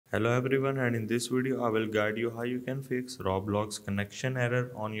Hello everyone, and in this video I will guide you how you can fix Roblox connection error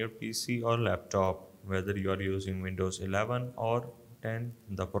on your PC or laptop. Whether you are using Windows 11 or 10,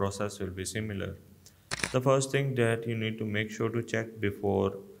 the process will be similar. The first thing that you need to make sure to check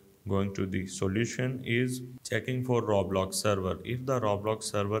before going to the solution is checking for Roblox server. If the Roblox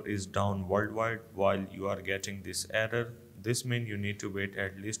server is down worldwide while you are getting this error, this means you need to wait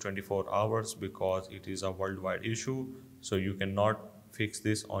at least 24 hours because it is a worldwide issue, so you cannot fix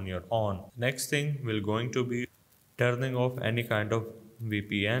this on your own. Next thing will going to be turning off any kind of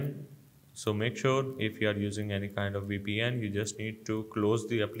VPN. So make sure if you are using any kind of VPN, you just need to close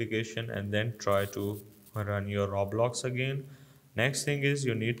the application and then try to run your Roblox again. Next thing is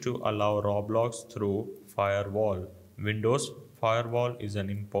you need to allow Roblox through firewall. Windows firewall is an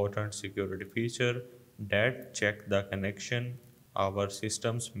important security feature that check the connection our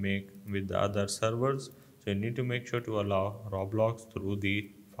systems make with the other servers. So you need to make sure to allow Roblox through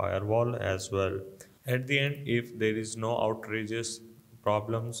the firewall as well. At the end, if there is no outrageous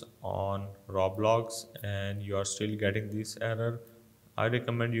problems on Roblox and you are still getting this error, I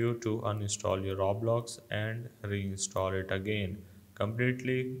recommend you to uninstall your Roblox and reinstall it again.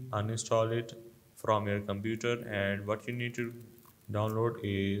 Completely uninstall it from your computer, and what you need to download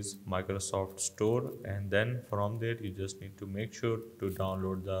is Microsoft Store, and then from there you just need to make sure to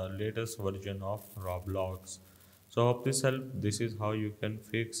download the latest version of Roblox. So hope this helps. This is how you can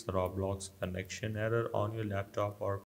fix Roblox connection error on your laptop or